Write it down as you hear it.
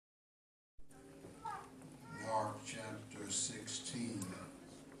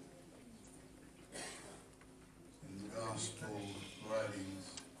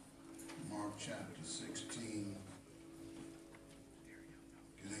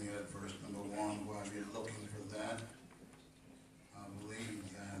verse number 1 while you're looking for that. I believe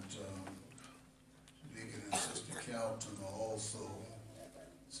that Deacon and Sister Calton are also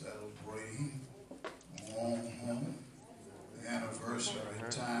celebrating the anniversary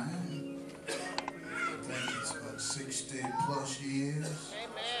time. I think it's about 60 plus years.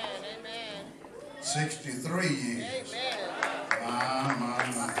 Amen, amen. 63 years. Amen. My.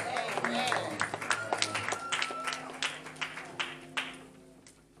 Amen. Amen.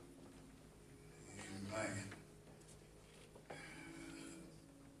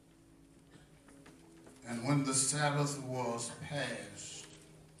 And when the Sabbath was past,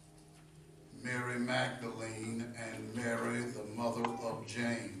 Mary Magdalene and Mary, the mother of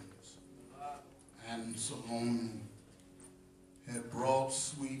James, and Salome had brought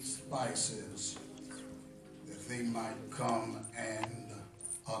sweet spices that they might come and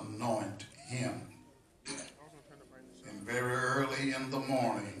anoint him. And very early in the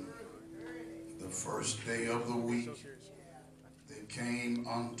morning, the first day of the week, they came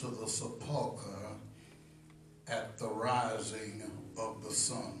unto the sepulchre at the rising of the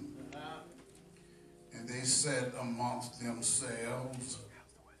sun. And they said amongst themselves,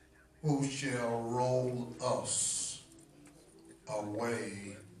 who shall roll us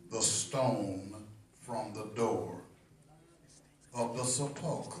away the stone from the door of the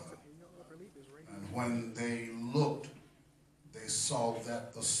sepulchre? And when they looked, they saw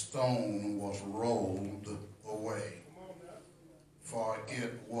that the stone was rolled away, for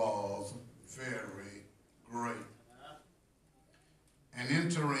it was very great. And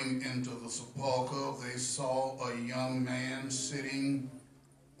entering into the sepulchre, they saw a young man sitting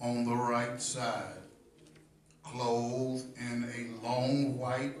on the right side, clothed in a long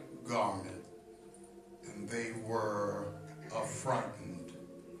white garment, and they were affrighted.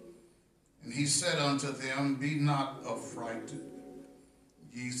 And he said unto them, be not affrighted.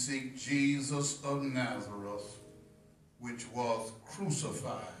 Ye seek Jesus of Nazareth, which was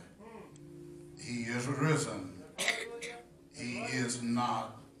crucified. He is risen. He is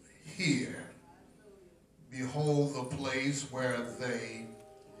not here. Behold the place where they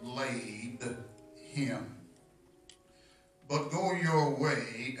laid him. But go your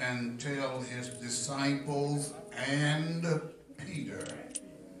way and tell his disciples and Peter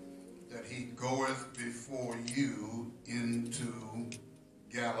that he goeth before you into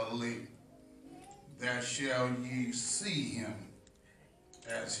Galilee. There shall ye see him,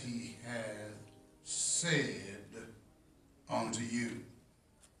 as he hath said unto you.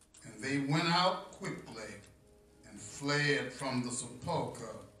 And they went out quickly and fled from the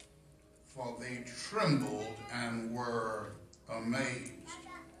sepulchre, for they trembled and were amazed.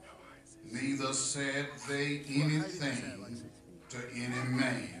 Neither said they anything to any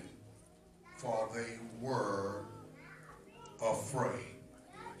man, for they were afraid.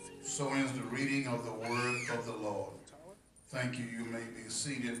 So ends the reading of the word of the Lord. Thank you. You may be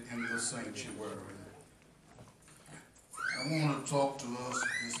seated in the sanctuary. I want to talk to us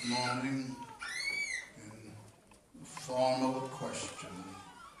this morning in the form of a question.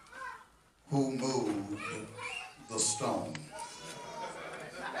 Who moved the stone?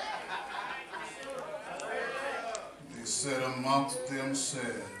 They said amongst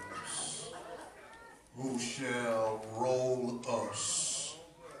themselves, who shall roll us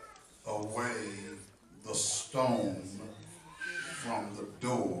away the stone from the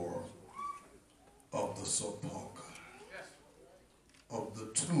door of the sepulchre, of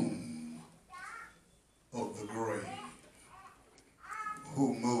the tomb, of the grave?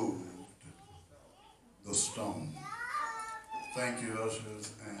 Who moved the stone? Thank you,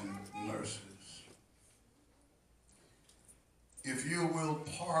 ushers and nurses. If you will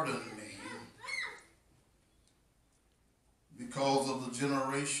pardon me, because of the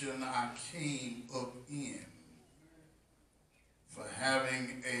generation I came up in, for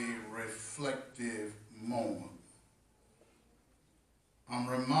having a reflective moment, I'm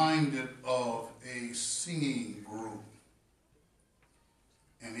reminded of a singing group,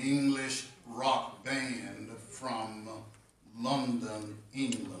 an English rock band from London,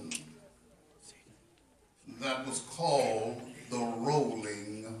 England, that was called the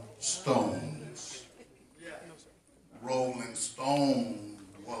Rolling Stones. Rolling Stone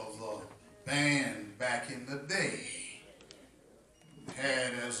was a band back in the day.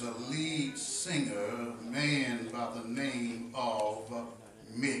 Had as a lead singer a man by the name of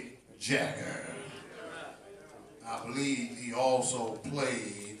Mick Jagger. I believe he also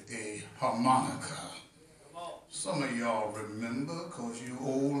played a harmonica. Some of y'all remember, because you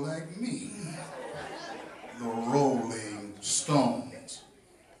old like me, the Rolling Stones.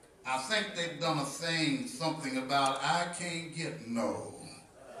 I think they've done something about I Can't Get No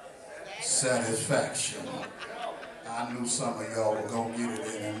satisfaction. I knew some of y'all were going to get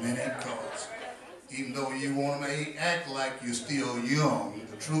it in a minute, because even though you want to act like you're still young,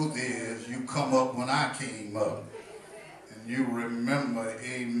 the truth is you come up when I came up. And you remember,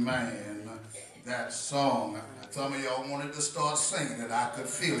 amen, that song. Some of y'all wanted to start singing it. I could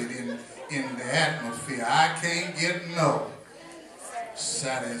feel it in the atmosphere. I can't get no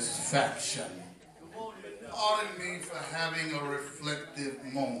satisfaction. Pardon me for having a reflective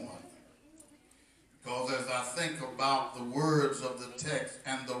moment, because as I think about the words of the text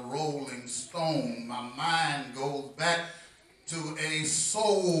and the Rolling Stone, my mind goes back to a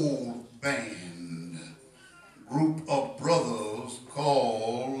soul band group of brothers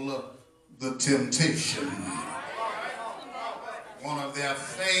called The Temptation. One of their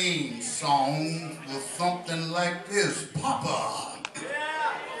famed songs was something like this: Papa.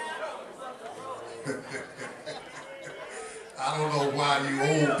 I don't know why you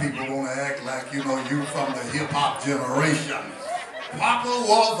old people want to act like, you from the hip-hop generation. Papa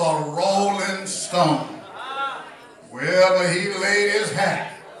was a Rolling Stone. Wherever he laid his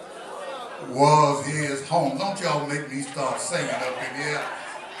hat was his home. Don't y'all make me start singing up in here,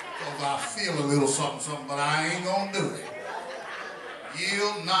 because I feel a little something, but I ain't going to do it.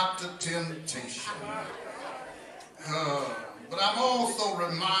 Yield not to temptation. But I'm also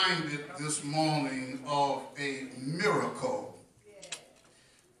reminded this morning of a miracle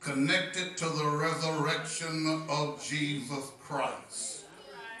connected to the resurrection of Jesus Christ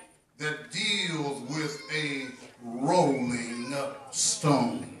that deals with a rolling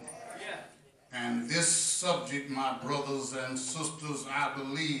stone. And this subject, my brothers and sisters, I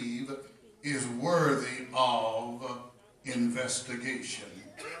believe is worthy of investigation.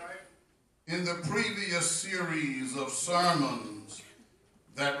 In the previous series of sermons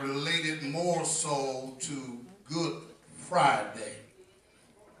that related more so to Good Friday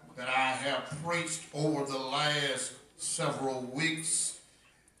that I have preached over the last several weeks,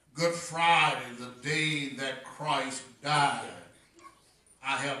 Good Friday, the day that Christ died,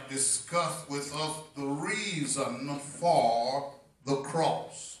 I have discussed with us the reason for the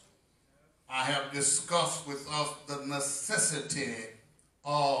cross. I have discussed with us the necessity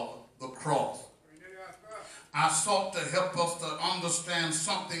of the cross. I sought to help us to understand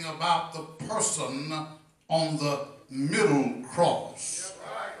something about the person on the middle cross,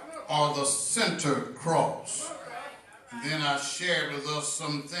 or the center cross. Then I shared with us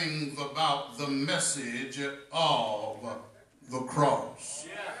some things about the message of the cross.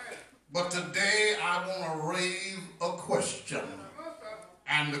 But today I want to raise a question.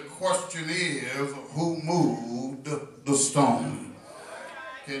 And the question is, who moved the stone?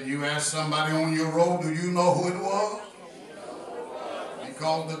 Can you ask somebody on your road, do you know who it was?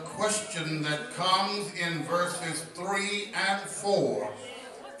 Because the question that comes in verses 3 and 4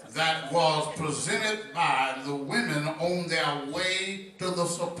 that was presented by the women on their way to the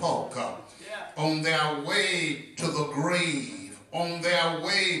sepulchre, on their way to the grave, on their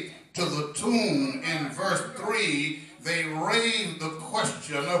way to the tomb, in verse 3, they raised the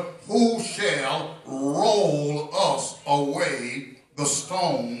question of who shall roll us away the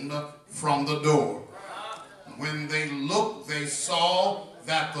stone from the door. When they looked, they saw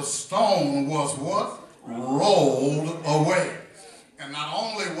that the stone was what? Rolled away. And not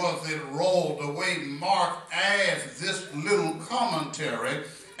only was it rolled away, Mark adds this little commentary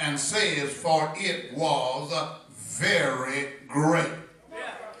and says, for it was very great.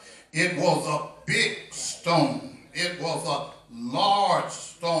 It was a big stone. It was a large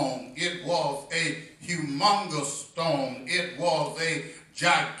stone. It was a humongous stone. It was a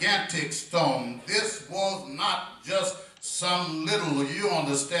gigantic stone. This was not just some little, you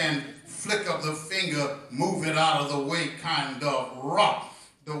understand, flick of the finger, move it out of the way kind of rock.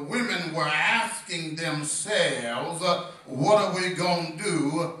 The women were asking themselves, what are we going to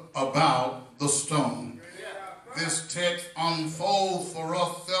do about the stone? This text unfolds for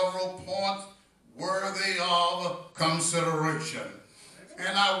us several points worthy of consideration.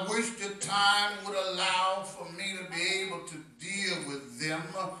 And I wish the time would allow for me to be able to deal with them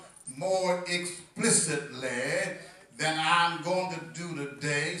more explicitly than I'm going to do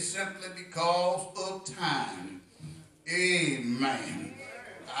today, simply because of time. Amen.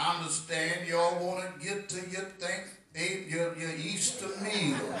 I understand y'all want to get to your Easter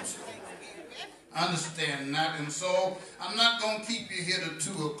meals. Understand that, and so I'm not going to keep you here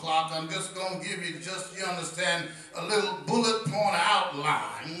till 2 o'clock. I'm just going to give you you understand, a little bullet point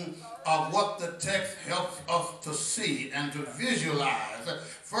outline of what the text helps us to see and to visualize.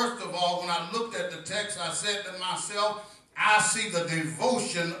 First of all, when I looked at the text, I said to myself, I see the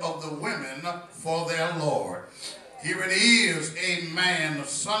devotion of the women for their Lord. Here it is, amen,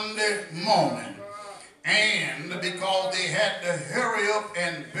 Sunday morning. And because they had to hurry up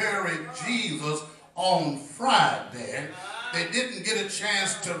and bury Jesus on Friday, they didn't get a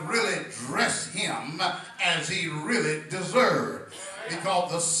chance to really dress him as he really deserved,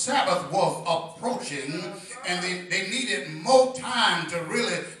 because the Sabbath was approaching and they needed more time to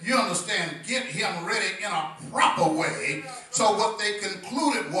really, you understand, get him ready in a proper way. So what they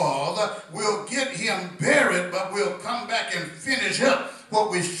concluded was, we'll get him buried, but we'll come back and finish up what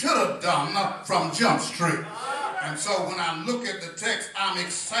we should have done from Jump Street. And so when I look at the text, I'm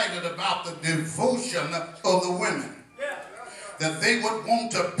excited about the devotion of the women. That they would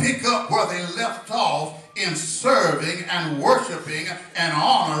want to pick up where they left off in serving and worshiping and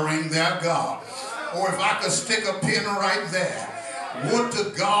honoring their God. Or if I could stick a pin right there, would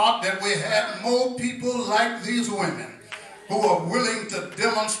to God that we had more people like these women who are willing to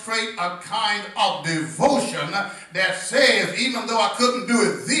demonstrate a kind of devotion that says, even though I couldn't do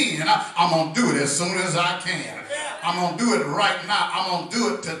it then, I'm going to do it as soon as I can. I'm going to do it right now. I'm going to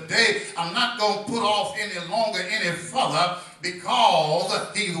do it today. I'm not going to put off any longer, any further,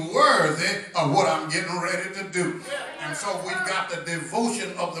 because he's worthy of what I'm getting ready to do. And so we've got the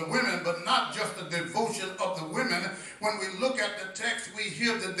devotion of the women, but not just the devotion of the women. When we look at the text, we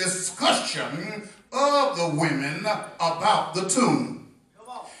hear the discussion of the women about the tomb.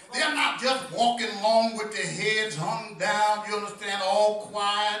 They're not just walking along with their heads hung down, you understand, all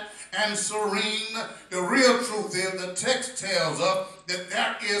quiet and serene. The real truth is the text tells us that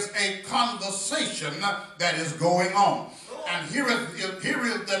there is a conversation that is going on. And here is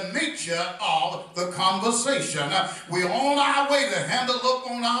the nature of the conversation. We're on our way to handle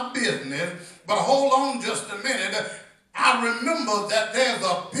up on our business, but hold on just a minute. I remember that there's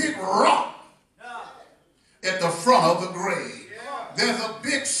a big rock at the front of the grave. There's a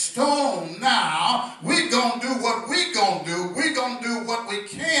big stone now. We're going to do what we're going to do. We're going to do what we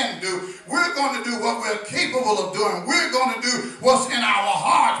can do. We're going to do what we're capable of doing. We're going to do what's in our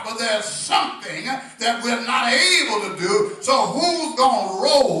hearts. But there's something that we're not able to do. So who's going to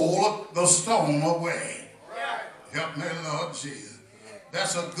roll the stone away? Help me, Lord Jesus.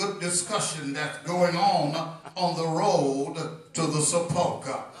 That's a good discussion that's going on the road to the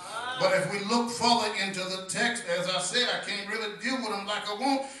sepulchre. But if we look further into the text, as I said, I can't really deal with them like I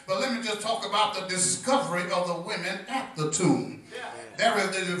want, but let me just talk about the discovery of the women at the tomb. There is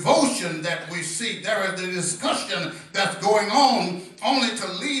the devotion that we see. There is the discussion that's going on only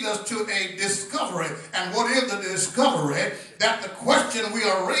to lead us to a discovery. And what is the discovery? That the question we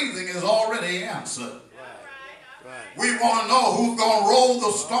are raising is already answered. We want to know who's going to roll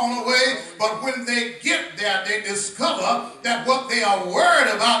the stone away, but when they get there, they discover that what they are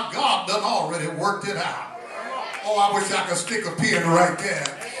worried about, God done already worked it out. Oh, I wish I could stick a pin right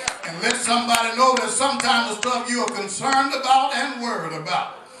there and let somebody know that sometimes the stuff you are concerned about and worried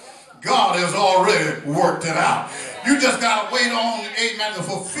about, God has already worked it out. You just got to wait on, amen, the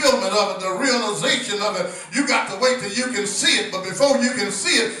fulfillment of it, the realization of it. You got to wait till you can see it. But before you can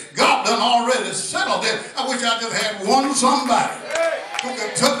see it, God done already settled it. I wish I just had one somebody who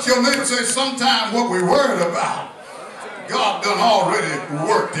could touch your neighbor and say, sometime what we worried about, God done already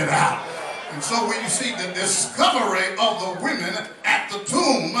worked it out. And so when you see the discovery of the women at the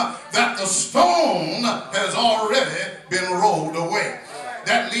tomb, that the stone has already been rolled away.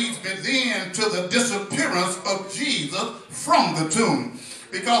 That leads me then to the disappearance of Jesus from the tomb.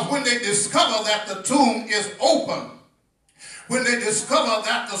 Because when they discover that the tomb is open, when they discover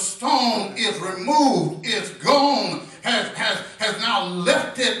that the stone is removed, is gone, has now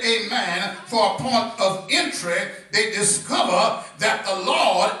left it, amen, for a point of entry, they discover that the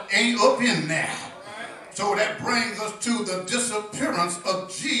Lord ain't up in there. So that brings us to the disappearance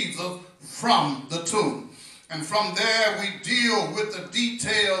of Jesus from the tomb. And from there we deal with the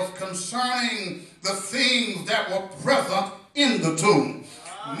details concerning the things that were present in the tomb.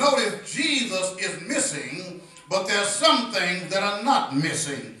 Notice Jesus is missing, but there's some things that are not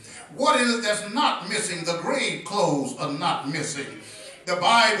missing. What is it that's not missing? The grave clothes are not missing. The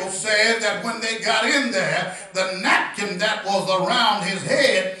Bible says that when they got in there, the napkin that was around his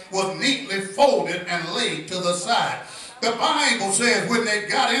head was neatly folded and laid to the side. The Bible says when they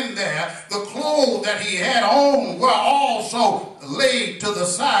got in there, the clothes that he had on were also laid to the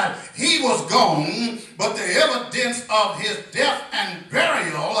side. He was gone, but the evidence of his death and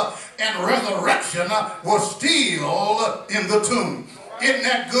burial and resurrection was still in the tomb. Isn't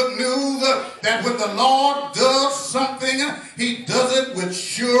that good news? That when the Lord does something, he does it with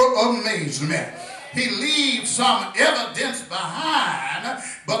sure amazement. He leaves some evidence behind,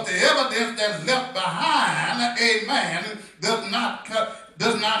 but the evidence that's left behind, amen,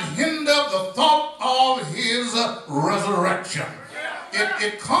 does not hinder the thought of his resurrection.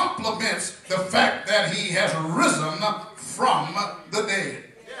 It complements the fact that he has risen from the dead.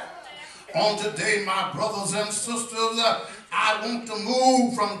 On today, my brothers and sisters, I want to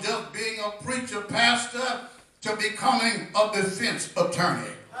move from just being a preacher, pastor, to becoming a defense attorney.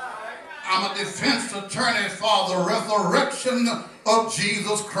 I'm a defense attorney for the resurrection of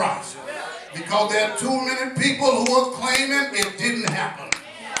Jesus Christ. Because there are too many people who are claiming it didn't happen.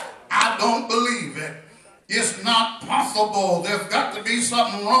 I don't believe it. It's not possible. There's got to be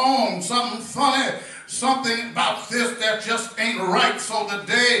something wrong, something funny, something about this that just ain't right. So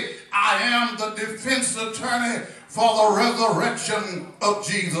today, I am the defense attorney for the resurrection of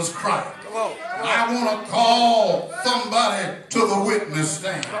Jesus Christ. I want to call somebody to the witness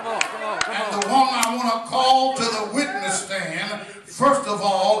stand. And the one I want to call to the witness stand, first of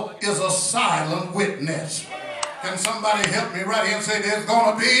all, is a silent witness. Can somebody help me right here and say there's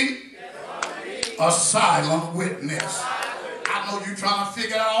going to be a silent witness? I know you're trying to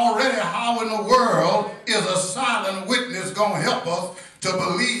figure out already how in the world is a silent witness going to help us to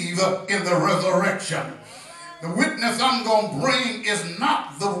believe in the resurrection. The witness I'm going to bring is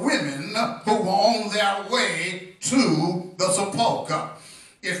not the women who were on their way to the sepulchre.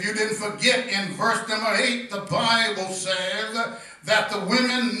 If you didn't forget, in verse number 8, the Bible says that the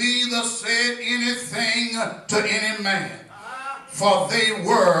women neither said anything to any man, for they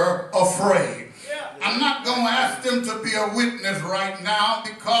were afraid. I'm not going to ask them to be a witness right now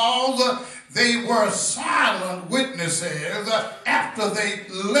because they were silent witnesses after they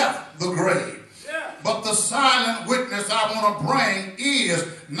left the grave. But the silent witness I want to bring is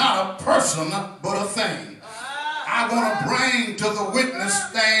not a person, but a thing. I want to bring to the witness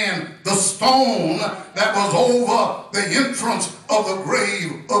stand the stone that was over the entrance of the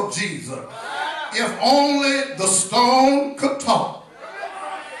grave of Jesus. If only the stone could talk.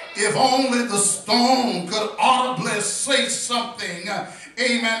 If only the stone could audibly say something.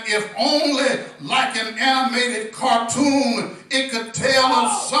 Amen. If only like an animated cartoon, it could tell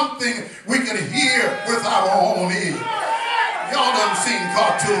us something we could hear with our own ears. Y'all done seen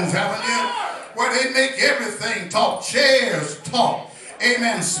cartoons, haven't you? Where they make everything talk. Chairs talk.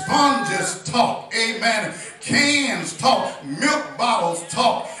 Amen. Sponges talk. Amen. Cans talk. Milk bottles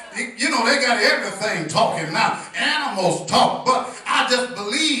talk. You know, they got everything talking now. Animals talk. But I just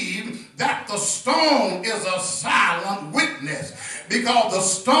believe that the stone is a silent witness. Because the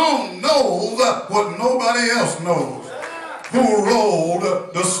stone knows what nobody else knows. Who rolled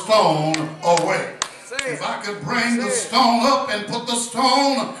the stone away. If I could bring the stone up and put the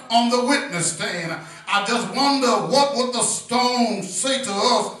stone on the witness stand, I just wonder what would the stone say to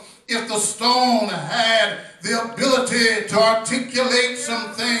us if the stone had the ability to articulate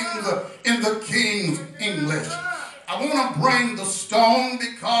some things in the King's English. I want to bring the stone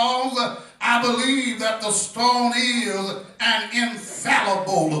because I believe that the stone is an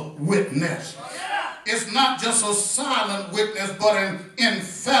infallible witness. It's not just a silent witness, but an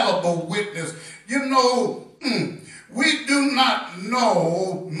infallible witness. You know, we do not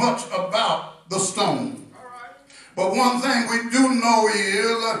know much about the stone. But one thing we do know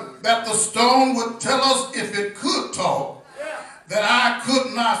is that the stone would tell us, if it could talk, that I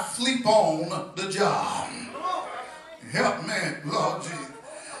could not sleep on the job. Help me, Lord Jesus.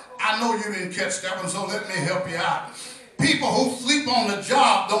 I know you didn't catch that one, so let me help you out. People who sleep on the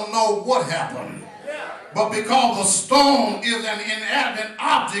job don't know what happened. But because the stone is an inanimate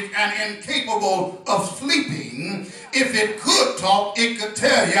object and incapable of sleeping, if it could talk, it could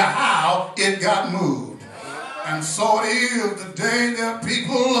tell you how it got moved. And so it is today. There are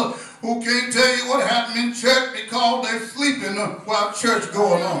people who can't tell you what happened in church because they're sleeping while church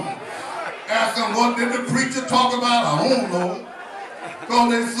going on. Ask them, what did the preacher talk about? I don't know.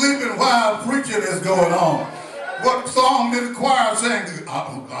 Because they're sleeping while preaching is going on. What song did the choir sing? I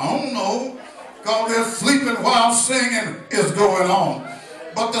don't know. Because they're sleeping while singing is going on.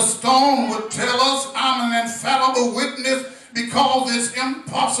 But the stone would tell us I'm an infallible witness because it's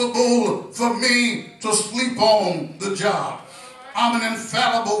impossible for me to sleep on the job. I'm an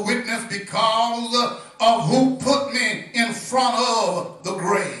infallible witness because of who put me in front of the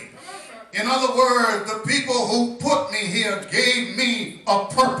grave. In other words, the people who put me here gave me a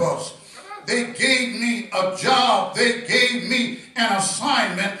purpose. They gave me a job. They gave me an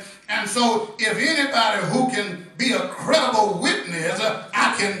assignment. And so if anybody who can be a credible witness,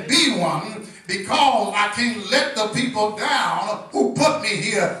 I can be one because I can't let the people down who put me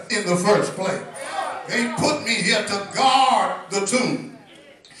here in the first place. They put me here to guard the tomb.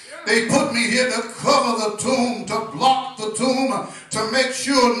 They put me here to cover the tomb, to block the tomb, to make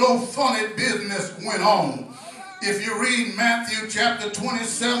sure no funny business went on. If you read Matthew chapter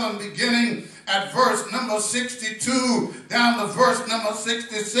 27, beginning at verse number 62 down to verse number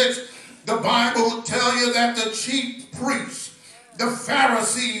 66, the Bible will tell you that the chief priests, the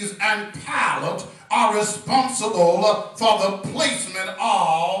Pharisees, and Pilate are responsible for the placement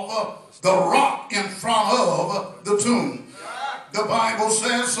of the rock in front of the tomb. The Bible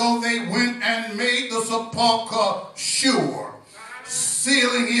says, so they went and made the sepulchre sure,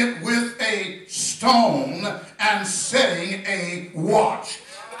 sealing it with a stone and setting a watch.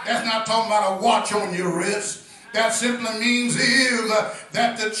 That's not talking about a watch on your wrist. That simply means is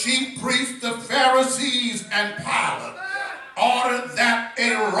that the chief priests, the Pharisees, and Pilate ordered that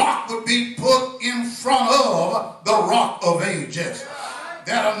a rock would be put in front of the Rock of Ages.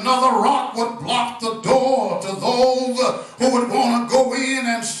 That another rock would block the door to those who would want to go in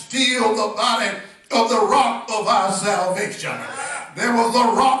and steal the body of the rock of our salvation. There was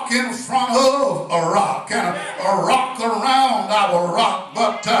a rock in front of a rock and a rock around our rock.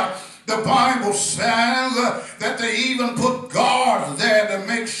 But the Bible says that they even put guards there to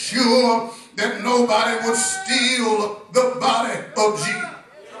make sure that nobody would steal the body of Jesus.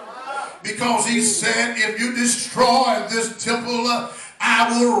 Because he said, if you destroy this temple,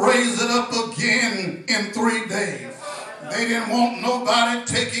 I will raise it up again in 3 days. They didn't want nobody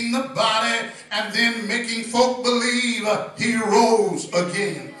taking the body and then making folk believe he rose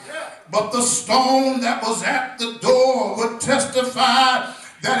again. But the stone that was at the door would testify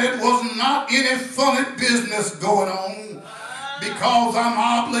that it was not any funny business going on, because I'm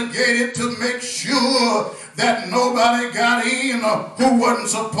obligated to make sure that nobody got in who wasn't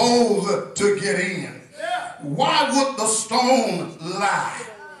supposed to get in. Why would the stone lie?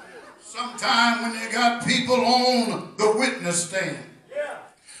 Sometime when you got people on the witness stand,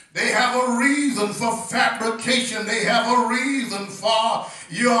 they have a reason for fabrication. They have a reason for,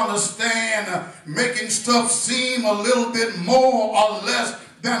 you understand, making stuff seem a little bit more or less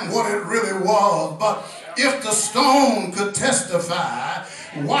than what it really was. But if the stone could testify,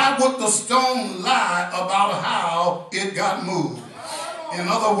 why would the stone lie about how it got moved? In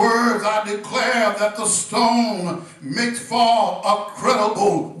other words, I declare that the stone makes for a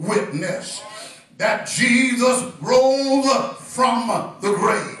credible witness that Jesus rose from the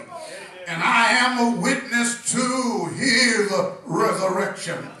grave. And I am a witness to his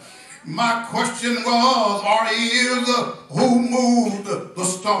resurrection. My question was, or is, who moved the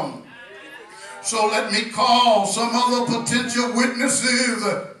stone? So let me call some other potential witnesses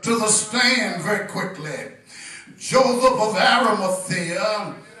to the stand very quickly. Joseph of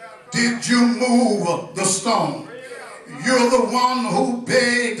Arimathea, did you move the stone? You're the one who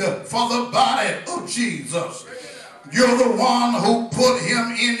begged for the body of Jesus. You're the one who put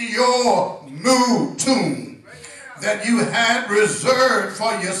him in your new tomb that you had reserved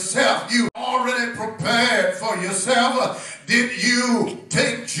for yourself. You already prepared for yourself. Did you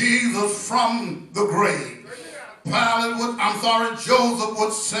take Jesus from the grave? Joseph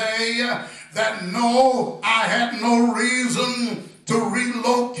would say that no, I had no reason to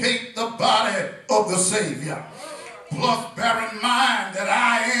relocate the body of the Savior. Plus, bear in mind that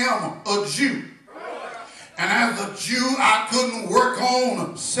I am a Jew. And as a Jew, I couldn't work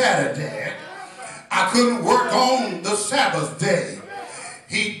on Saturday. I couldn't work on the Sabbath day.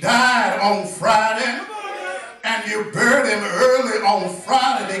 He died on Friday, and you buried him early on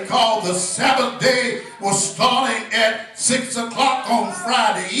Friday because the Sabbath day was starting at 6 o'clock on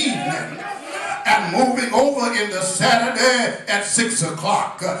Friday evening and moving over into Saturday at 6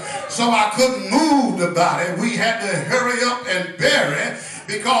 o'clock. So I couldn't move the body. We had to hurry up and bury,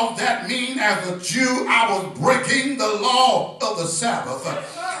 because that means as a Jew I was breaking the law of the Sabbath.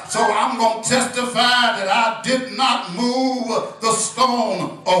 So I'm going to testify that I did not move the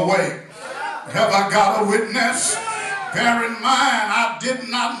stone away. Have I got a witness? Bear in mind, I did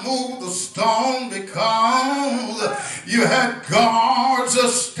not move the stone because you had guards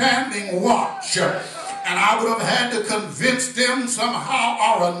standing watch. And I would have had to convince them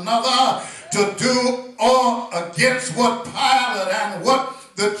somehow or another to do against what Pilate and what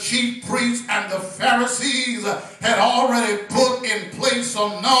the chief priests and the Pharisees had already put in place.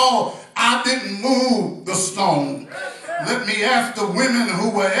 So no, I didn't move the stone. Let me ask the women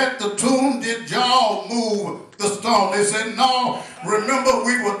who were at the tomb, did y'all move the stone? They said, no. Remember,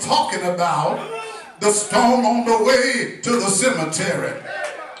 we were talking about the stone on the way to the cemetery.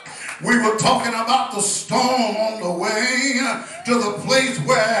 We were talking about the stone on the way to the place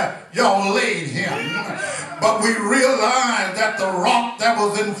where y'all laid him. But we realized that the rock that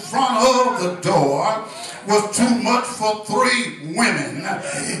was in front of the door was too much for 3 women.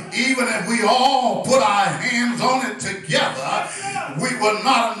 Even if we all put our hands on it together, we were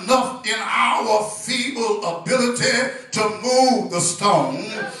not enough in our feeble able ability to move the stone.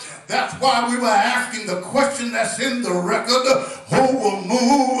 That's why we were asking the question that's in the record, who will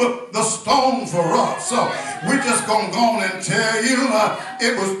move the stone for us? So we're just going to go on and tell you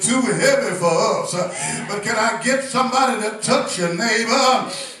it was too heavy for us. But can I get somebody to touch your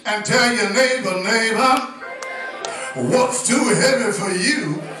neighbor and tell your neighbor, what's too heavy for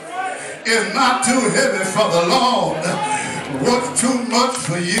you is not too heavy for the Lord. What's too much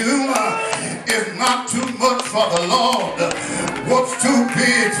for you is not too much for the Lord. What's too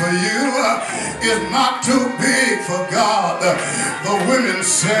big for you is not too big for God. The women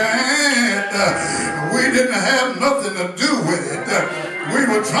said we didn't have nothing to do with it. We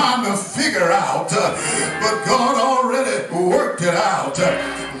were trying to figure out, but God already worked it out.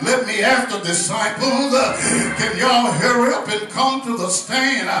 Let me ask the disciples, can y'all hurry up and come to the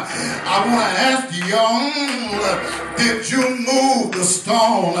stand? I want to ask y'all, did you move the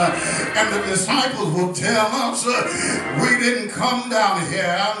stone? And the disciples will tell us, we didn't come down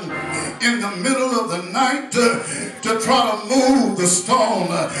here in the middle of the night to try to move the stone.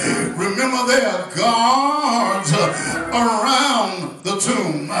 Remember, there are guards around the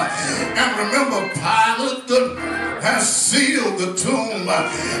tomb. And remember, Pilate has sealed the tomb.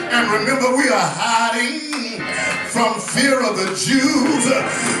 And remember, we are hiding from fear of the Jews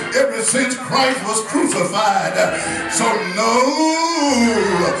ever since Christ was crucified. So no,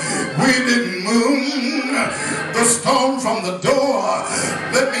 we didn't move the stone from the door.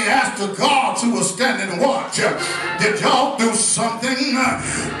 Let me ask the guards who were standing watch, did y'all do something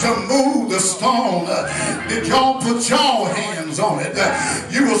to move the stone? Did y'all put y'all hands on it?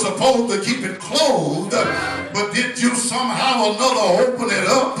 You were supposed to keep it closed, but did you somehow or another open it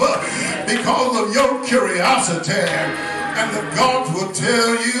up because of your curiosity? And the guards will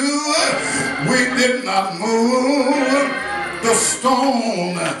tell you, we did not move the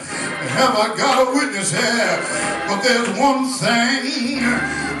stone. Have I got a witness here? But there's one thing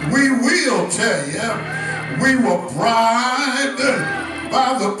we will tell you. We were bribed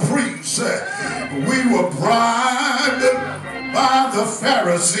by the priests. We were bribed by the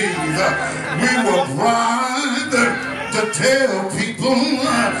Pharisees. We were bribed to tell people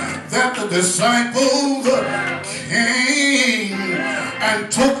that the disciples came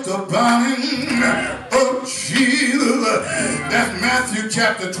and took the body of Jesus. That's Matthew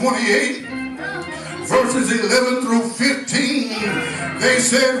chapter 28, verses 11 through 15. They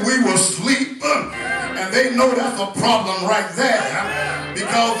said we were asleep, and they know that's a problem right there,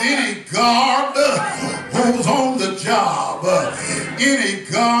 because any guard who's on the job, any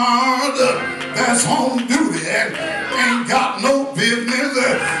guard that's on duty ain't got no business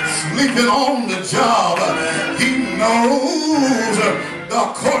sleeping on the job. He knows the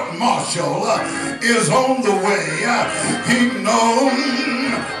court-martial is on the way. He knows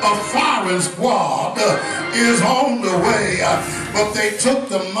a firing squad is on the way. But they took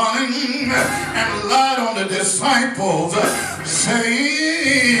the money and lied on the disciples,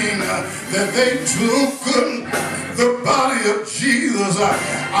 saying that they took the body of Jesus.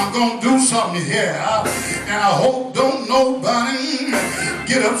 I'm going to do something here, and I hope don't nobody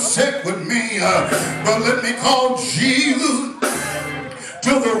get upset with me, but let me call Jesus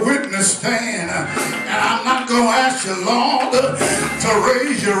to the witness stand. And I'm not going to ask you, Lord, to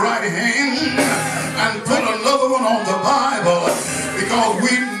raise your right hand and put another one on the Bible, because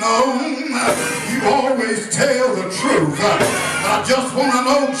we know you always tell the truth. I just want to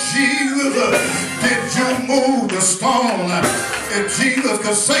know, Jesus, did you move the stone? If Jesus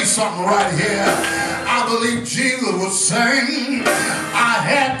could say something right here, I believe Jesus was saying, I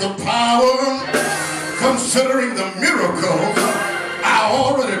had the power, considering the miracles I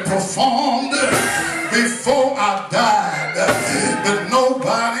already performed before I died. But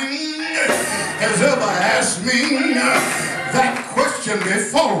nobody has ever asked me that question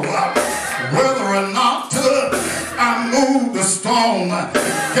before, whether or not I moved the stone.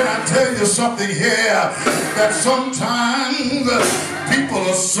 Can I tell you something here? That sometimes people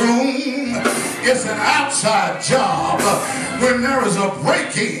assume it's an outside job when there is a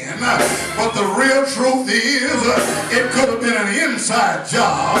break-in, but the real truth is it could have been an inside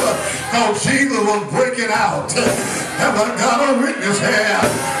job, because Jesus was breaking out. Have I got a witness here?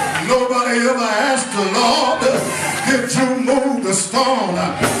 Nobody ever asked the Lord, did you move the stone?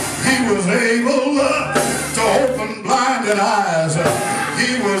 He was able to open blinded eyes.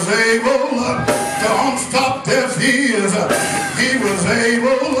 He was able to unstop deaf ears. He was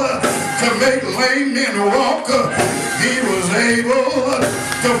able to make lame men walk. He was able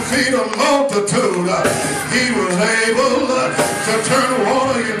to feed a multitude. He was able to turn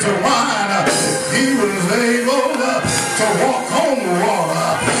water into wine. He was able to walk on water.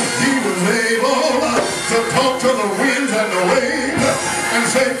 He was able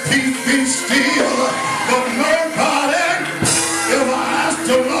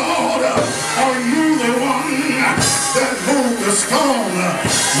the stone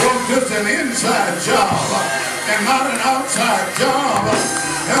was just an inside job and not an outside job.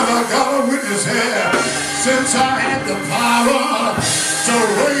 Have I got a witness here? Since I had the power to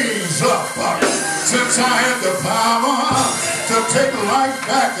raise up, since I had the power to take life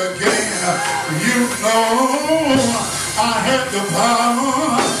back again, you know I had the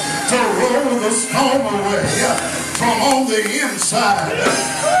power to roll the stone away from on the inside.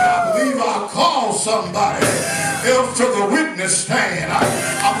 I believe I'll call somebody else to the witness stand.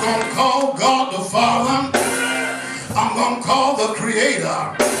 I'm going to call God the Father. I'm going to call the Creator.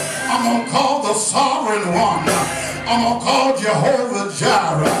 I'm going to call the Sovereign One. I'm going to call Jehovah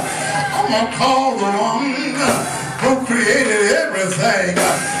Jireh. I'm going to call the one who created everything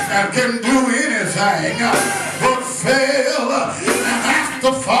and can do anything but fail. And ask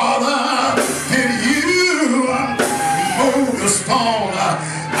the Father, did you move the stone?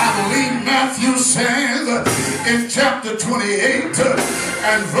 I believe Matthew says in chapter 28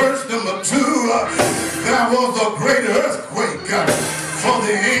 and verse number 2, there was a great earthquake, for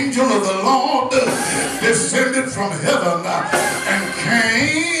the angel of the Lord descended from heaven and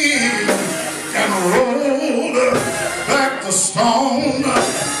came and rolled back the stone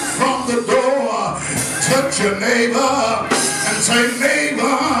from the door. Touch your neighbor and say, neighbor,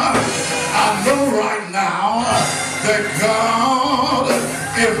 I know right now that God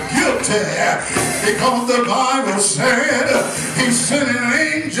is guilty, because the Bible said he sent an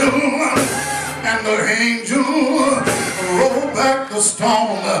angel and the angel rolled back the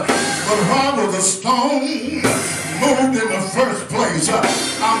stone. But why was the stone moved in the first place?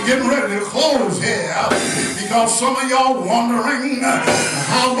 I'm getting ready to close here, because some of y'all wondering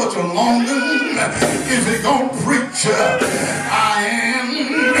how much longer is he going to preach. I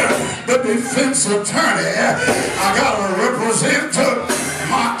am the defense attorney. I got to represent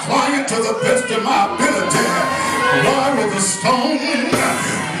my client to the best of my ability. Why was the stone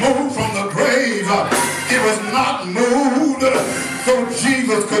moved from the grave? It was not moved so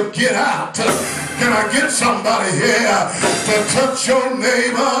Jesus could get out. Can I get somebody here to touch your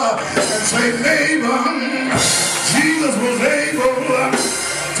neighbor and say, neighbor, Jesus was able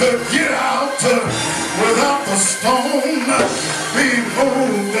to get out without the stone being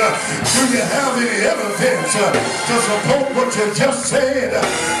moved. Do you have any evidence to support what you just said?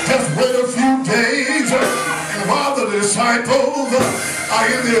 Just wait a few days, and while the disciples are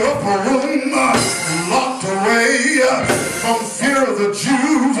in the upper room, locked away from fear of the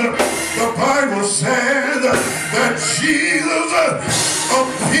Jews, the Bible said that Jesus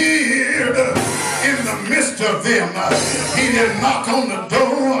appeared in the midst of them. He didn't knock on the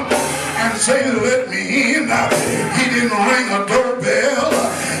door and say, let me in. He didn't ring a doorbell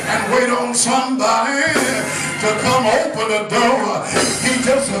and wait on somebody to come open the door. He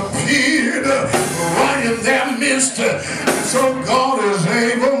just appeared right in their midst. And so God is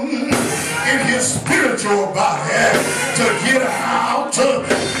able in his spiritual body to get out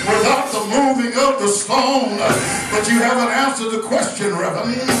without the moving of the stone. But you haven't answered the question,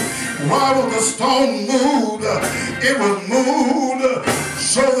 Reverend. Why was the stone moved? It was moved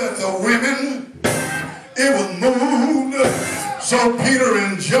so that the women, it was moved so Peter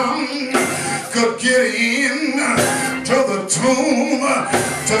and John could get in to the tomb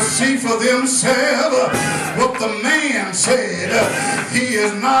to see for themselves what the man said. He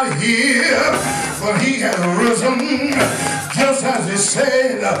is not here, but he has risen just as he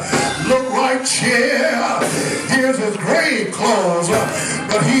said. Look right here. Here's his grave clothes,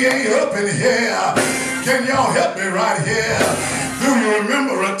 but he ain't up in here. Can y'all help me right here? Do you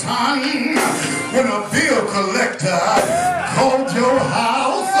remember a time when a bill collector called your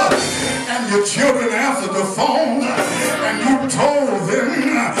house and your children answered the phone and you told them,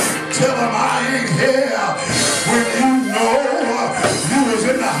 tell them I ain't here, when you know you was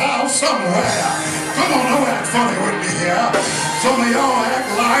in the house somewhere? Come on, don't act funny with me here. Some of y'all act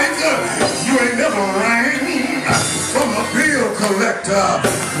like you ain't never rang from a bill collector.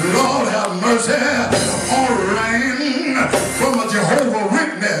 Lord have mercy. Or rang from a Jehovah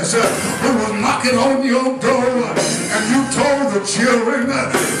Witness who was knocking on your door and you told the children,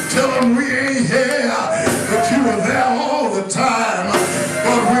 tell them we ain't here, but you were there all the time.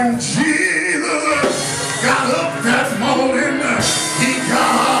 But when Jesus got up that morning, he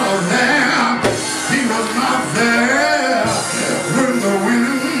got out of there. He was not there when the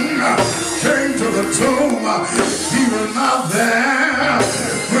women came to the tomb. He was not there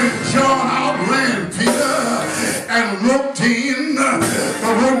when John outran Peter and looked in,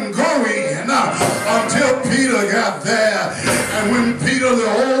 but wouldn't go in until Peter got there. And when Peter, the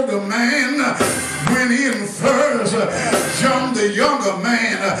younger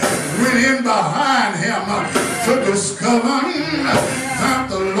man went in behind him to discover that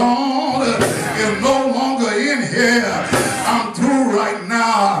the Lord is no longer in here. I'm through right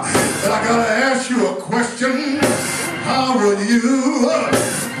now, but I gotta ask you a question. How will you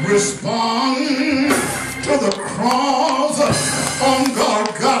respond to the cross on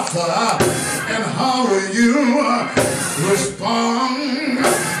Golgotha? And how will you respond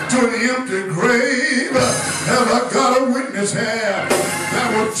to an empty grave? Have I got a witness here?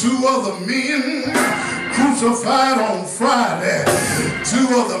 There were two other men crucified on Friday. Two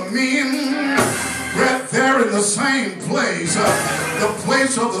other men right there in the same place, the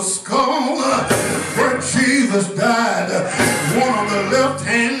place of the skull where Jesus died. One on the left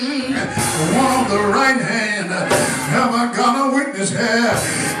hand, one on the right hand. Have I got a witness here?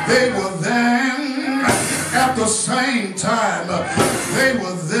 They were there at the same time. They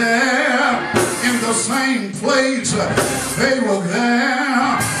were there in the same place. They were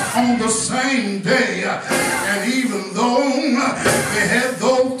there on the same day. And even though they had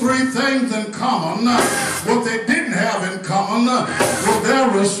those three things in common, what they didn't have in common was their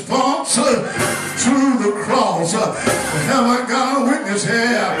response to the cross. Have I got a witness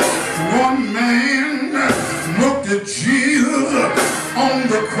here? One man looked at Jesus on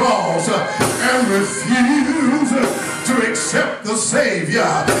the cross and refused to accept the Savior.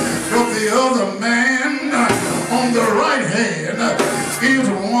 But the other man on the right hand is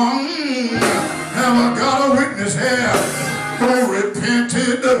one, have I got a witness here, who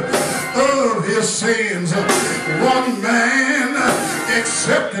repented of his sins. One man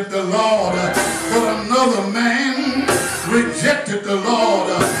accepted the Lord, but another man rejected the Lord.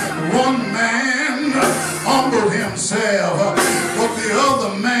 One man humbled himself, but the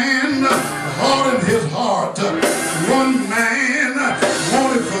other man hardened his heart. One man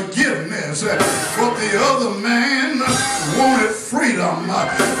wanted forgiveness, but the other man wanted freedom.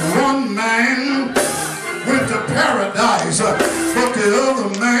 One man went to paradise, but the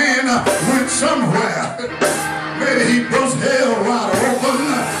other man went somewhere. Maybe he bust hell wide open.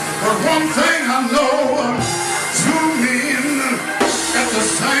 But one thing I know, two men at the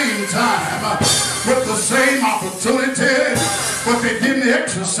same time with the same opportunity, but they didn't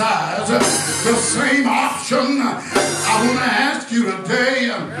exercise the same option. I want to ask you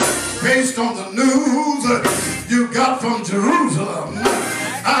today, based on the news you got from Jerusalem,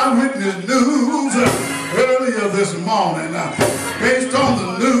 eyewitness news earlier this morning, based on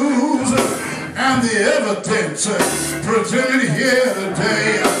the news and the evidence presented here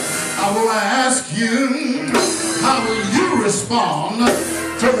today, I want to ask you, how will you respond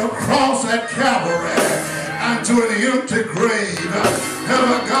to the cross at Calvary and to an empty grave? Have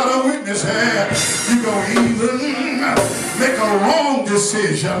I got a witness here? You gonna either make a wrong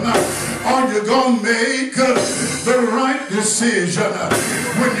decision or you're gonna make the right decision.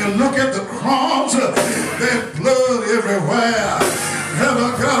 When you look at the cross, there's blood everywhere. Have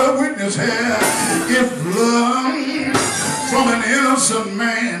I got a witness here? If blood from an innocent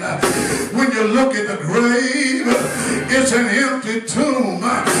man, when you look at the grave, it's an empty tomb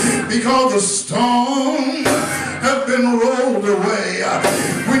because the stone has been rolled away.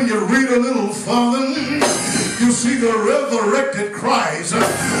 When you read a little further, you see the resurrected Christ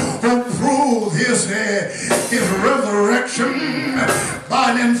who proved his resurrection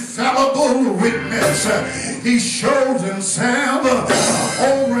by an infallible witness. He shows himself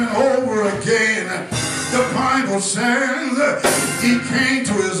over and over again. The Bible says he came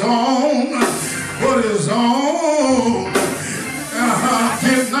to his own, but his own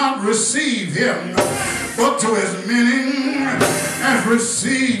did not receive him. But to as many as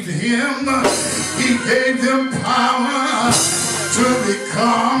received him, he gave them power to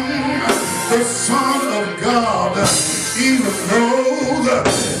become the Son of God, even those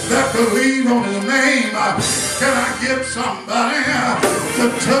that believe on his name. Can I get somebody to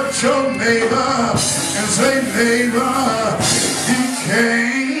touch your neighbor and say, neighbor, he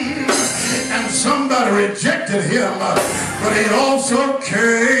came and somebody rejected him, but he also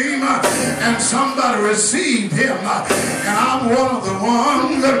came and somebody received him, and I'm one of the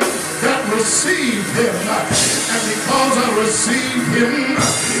ones that received him. And because I received him,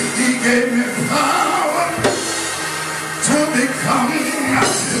 he gave me power to become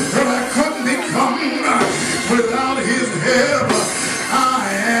what I couldn't become without his help. I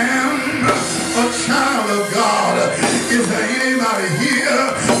am a child of God. Is there anybody here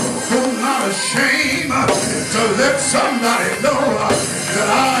who's not ashamed to let somebody know that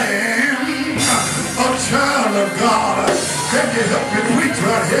I am a child of God? Can you help me preach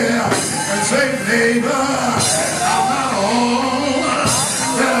right here and say, neighbor, I'm not all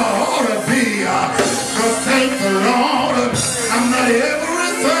that I ought to be, but thank the Lord I'm not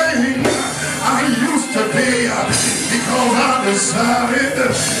day because I decided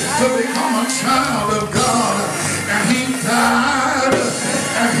to become a child of God. And he died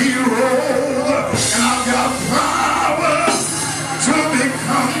and he rose, and I've got power to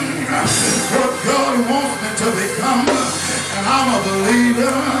become what God wants me to become. And I'm a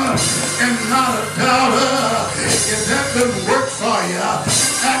believer and not a doubter. If that doesn't work for you,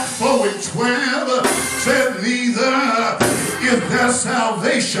 Acts 4:12 said, neither is there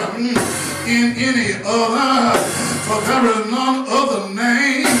salvation in any other, for there is none other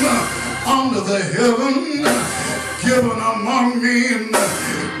name under the heaven given among men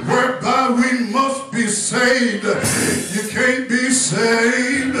whereby we must be saved. You can't be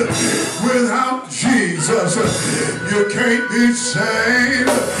saved without Jesus. You can't be saved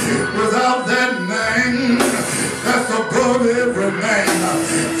without that name that's above every name.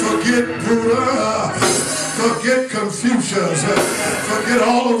 Forget Buddha, forget Confucius, forget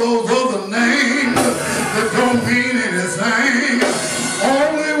all of those other names that don't mean anything.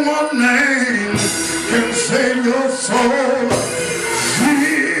 Only one name can save your soul.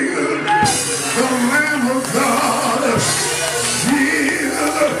 Jesus, the Lamb of God.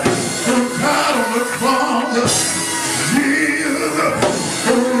 Jesus, who died on the cross. Jesus,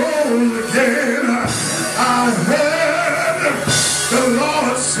 who rose again. I heard the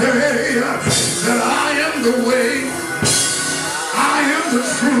Lord say that I am the way, I am the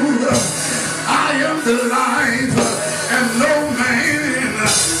truth, I am the life, and no man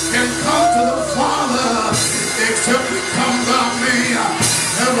can come to the Father except he come by me.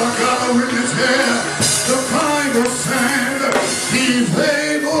 Never got a witness here. The Bible said he's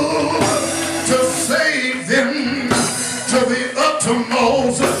able to save them to the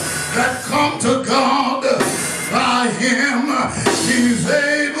uttermost that come to God by him. He's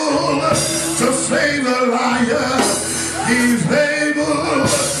able to save a liar. He's able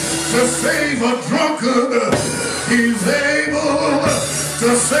to save a drunkard. He's able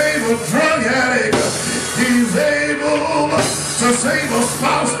to save a drug addict. He's able to save a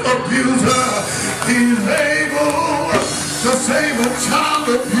spouse abuser. He's able to save a child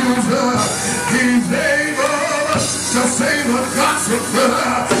abuser. He's able to save a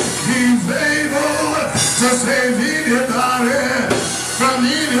gossiper. He's able to save anybody from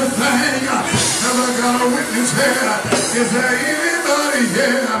anything. Have I got a witness here? Is there anybody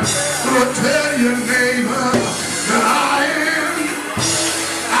here who will tell your neighbor that I am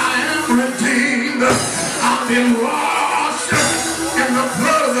redeemed? I've been washed in the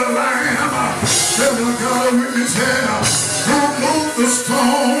blood of the Lamb. Have I got a witness here? Who moved the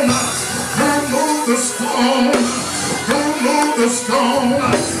stone? Who moved the stone? Who moved the stone?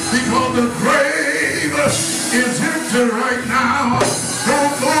 Because the grave is empty right now. Who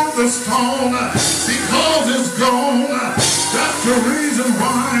moved the stone? Because it's gone. That's the reason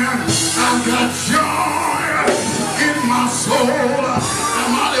why I've got joy in my soul.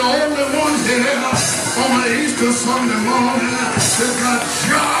 Am I the only one here on an Easter Sunday morning that's got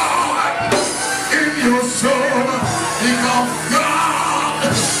joy in your soul? Because God,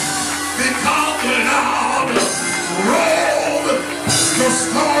 because the Lord rolled the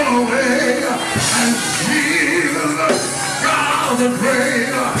stone away, and Jesus got the grave.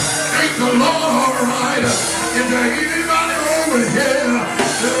 Ain't the Lord all right? Is there anybody over here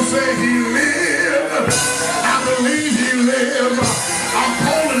that'll say he lived? I believe he lived. I'm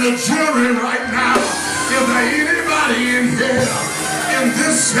polling the jury right now. Is there anybody in here in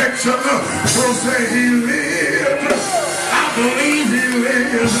this section who'll say he lived? I believe he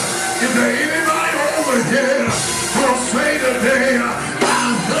lived. Is there anybody over here who'll say today,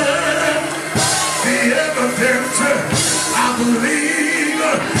 I've heard the evidence, I believe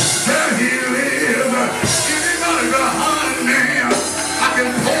that he lived? Anybody behind me I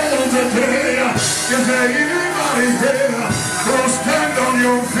can poll today? Is there anybody here who'll stand on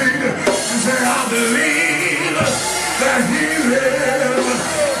your feet and say, I believe that he lived?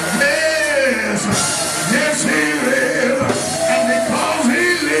 Yes, yes he lived. And because he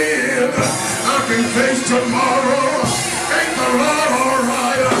lived, I can face tomorrow. Ain't the Lord all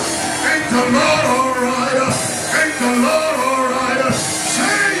right? Ain't the Lord all right? Ain't the Lord all right?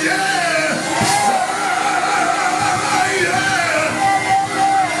 Say yeah!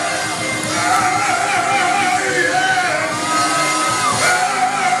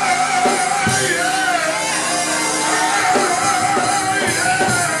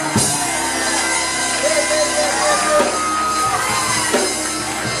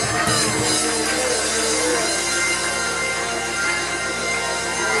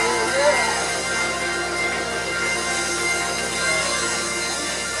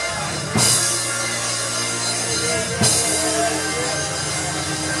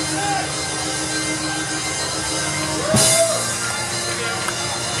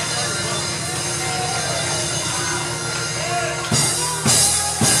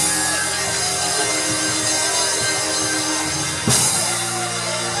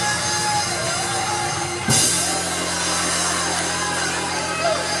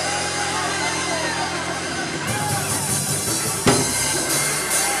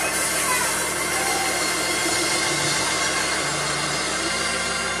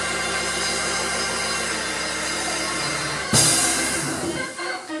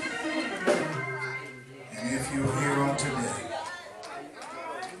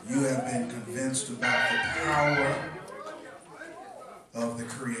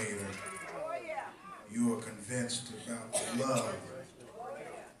 Creator. You are convinced about the love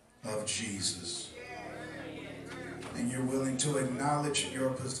of Jesus. And you're willing to acknowledge your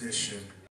position